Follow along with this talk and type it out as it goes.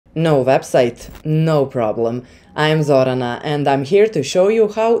No website? No problem. I'm Zorana and I'm here to show you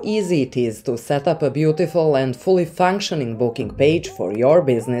how easy it is to set up a beautiful and fully functioning booking page for your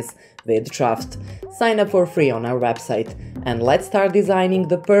business with Trafft. Sign up for free on our website and let's start designing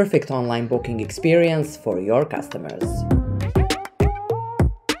the perfect online booking experience for your customers.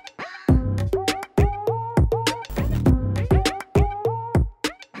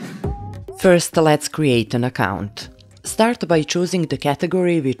 First, let's create an account. Start by choosing the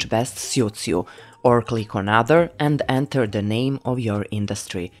category which best suits you, or click on Other and enter the name of your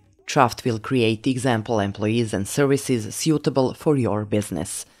industry. Trafft will create example employees and services suitable for your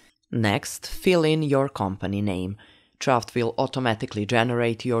business. Next, fill in your company name. Trafft will automatically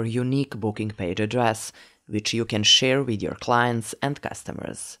generate your unique booking page address, which you can share with your clients and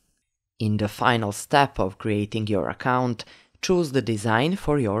customers. In the final step of creating your account, choose the design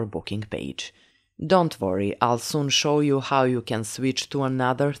for your booking page. Don't worry, I'll soon show you how you can switch to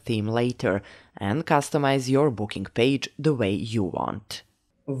another theme later and customize your booking page the way you want.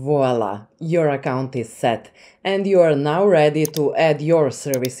 Voila! Your account is set, and you are now ready to add your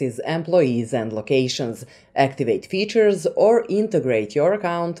services, employees, and locations, activate features, or integrate your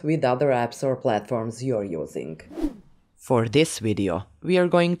account with other apps or platforms you're using. For this video, we are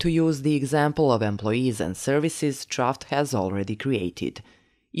going to use the example of employees and services Trafft has already created.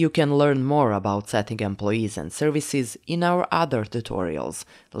 You can learn more about setting employees and services in our other tutorials,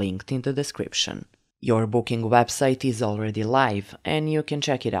 linked in the description. Your booking website is already live and you can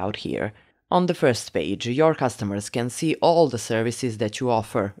check it out here. On the first page, your customers can see all the services that you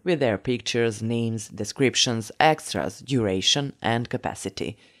offer with their pictures, names, descriptions, extras, duration, and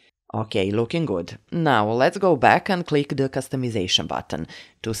capacity. Okay, looking good. Now let's go back and click the customization button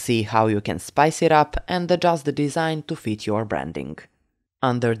to see how you can spice it up and adjust the design to fit your branding.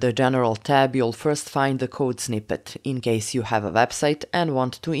 Under the General tab, you'll first find the code snippet in case you have a website and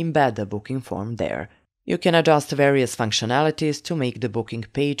want to embed a booking form there. You can adjust various functionalities to make the booking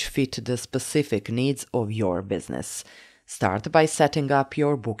page fit the specific needs of your business. Start by setting up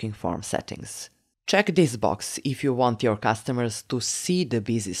your booking form settings. Check this box if you want your customers to see the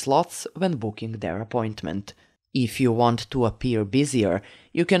busy slots when booking their appointment. If you want to appear busier,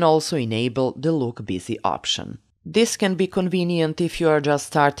 you can also enable the Look Busy option. This can be convenient if you are just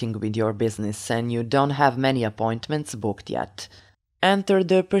starting with your business and you don't have many appointments booked yet. Enter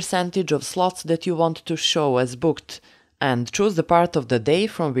the percentage of slots that you want to show as booked and choose the part of the day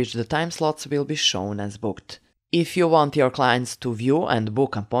from which the time slots will be shown as booked. If you want your clients to view and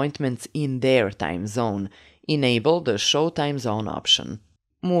book appointments in their time zone, enable the Show Time Zone option.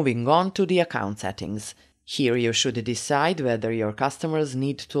 Moving on to the account settings. Here you should decide whether your customers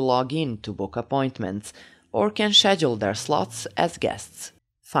need to log in to book appointments or can schedule their slots as guests.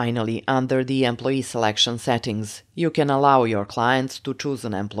 Finally, under the employee selection settings, you can allow your clients to choose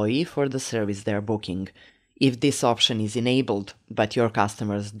an employee for the service they're booking. If this option is enabled, but your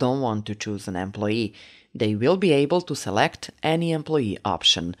customers don't want to choose an employee, they will be able to select any employee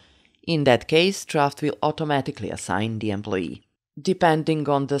option. In that case, Trafft will automatically assign the employee. Depending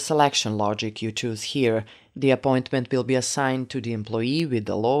on the selection logic you choose here, the appointment will be assigned to the employee with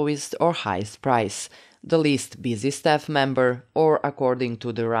the lowest or highest price, the least busy staff member, or according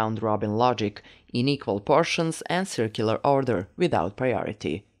to the round-robin logic, in equal portions and circular order without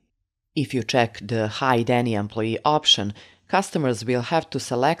priority. If you check the Hide Any Employee option, customers will have to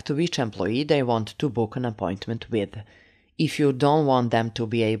select which employee they want to book an appointment with. If you don't want them to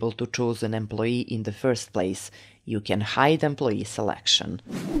be able to choose an employee in the first place, you can hide employee selection.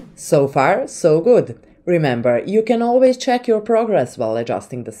 So far, so good. Remember, you can always check your progress while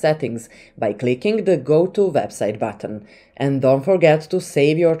adjusting the settings by clicking the Go to Website button. And don't forget to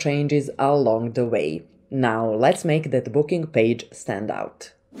save your changes along the way. Now let's make that booking page stand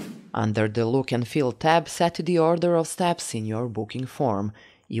out. Under the Look and Feel tab, set the order of steps in your booking form.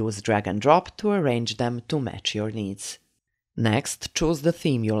 Use drag and drop to arrange them to match your needs. Next, choose the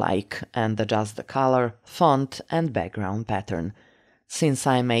theme you like and adjust the color, font, and background pattern. Since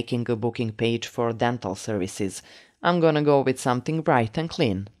I'm making a booking page for dental services, I'm gonna go with something bright and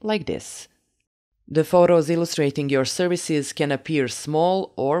clean, like this. The photos illustrating your services can appear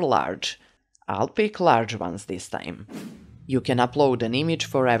small or large. I'll pick large ones this time. You can upload an image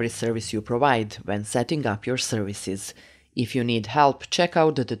for every service you provide when setting up your services. If you need help, check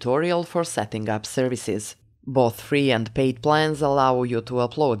out the tutorial for setting up services. Both free and paid plans allow you to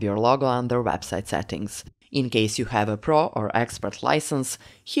upload your logo under website settings. In case you have a Pro or Expert license,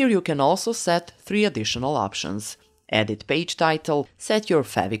 here you can also set 3 additional options. Edit page title, set your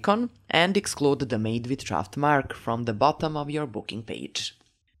favicon, and exclude the Made with Trafft mark from the bottom of your booking page.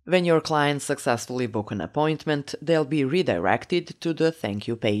 When your clients successfully book an appointment, they'll be redirected to the thank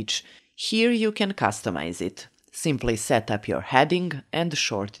you page. Here you can customize it. Simply set up your heading and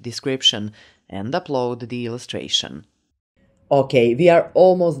short description and upload the illustration. Okay, we are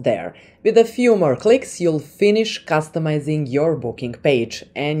almost there. With a few more clicks, you'll finish customizing your booking page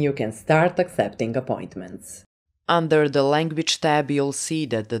and you can start accepting appointments. Under the Language tab, you'll see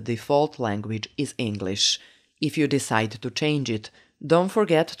that the default language is English. If you decide to change it, don't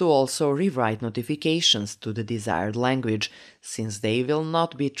forget to also rewrite notifications to the desired language, since they will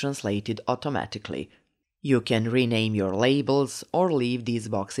not be translated automatically. You can rename your labels or leave these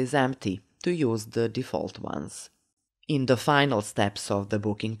boxes empty to use the default ones. In the final steps of the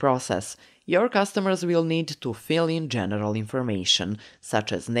booking process, your customers will need to fill in general information,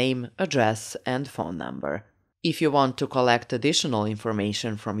 such as name, address, and phone number. If you want to collect additional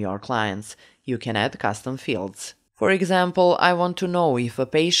information from your clients, you can add custom fields. For example, I want to know if a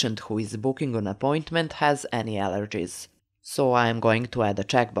patient who is booking an appointment has any allergies. So I am going to add a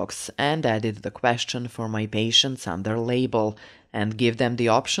checkbox and edit the question for my patients under label and give them the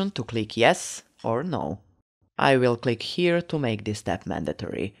option to click yes or no. I will click here to make this step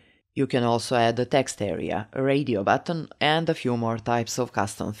mandatory. You can also add a text area, a radio button, and a few more types of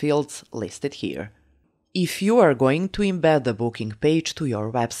custom fields listed here. If you are going to embed the booking page to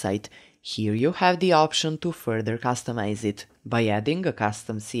your website, here you have the option to further customize it by adding a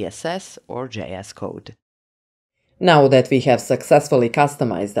custom CSS or JS code. Now that we have successfully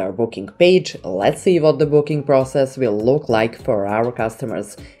customized our booking page, let's see what the booking process will look like for our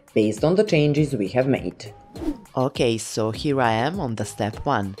customers based on the changes we have made. Okay, so here I am on the step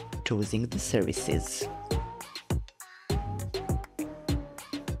 1, choosing the services.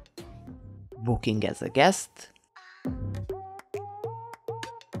 Booking as a guest.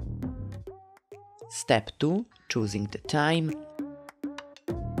 Step 2, choosing the time.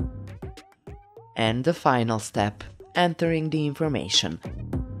 And the final step, entering the information.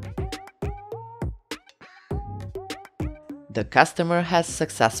 The customer has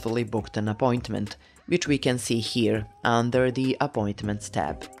successfully booked an appointment, which we can see here under the Appointments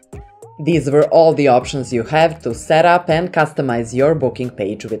tab. These were all the options you have to set up and customize your booking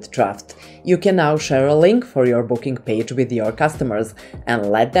page with Trafft. You can now share a link for your booking page with your customers and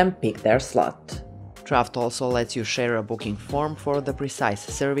let them pick their slot. Trafft also lets you share a booking form for the precise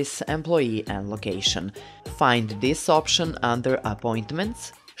service, employee, and location. Find this option under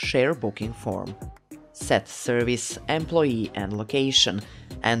Appointments, Share Booking Form. Set service, employee, and location,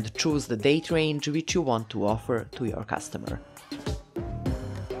 and choose the date range which you want to offer to your customer.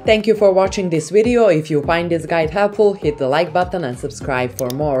 Thank you for watching this video. If you find this guide helpful, hit the like button and subscribe for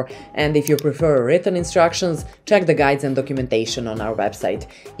more. And if you prefer written instructions, check the guides and documentation on our website.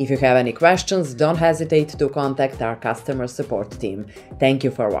 If you have any questions, don't hesitate to contact our customer support team. Thank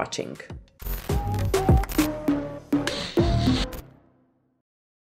you for watching.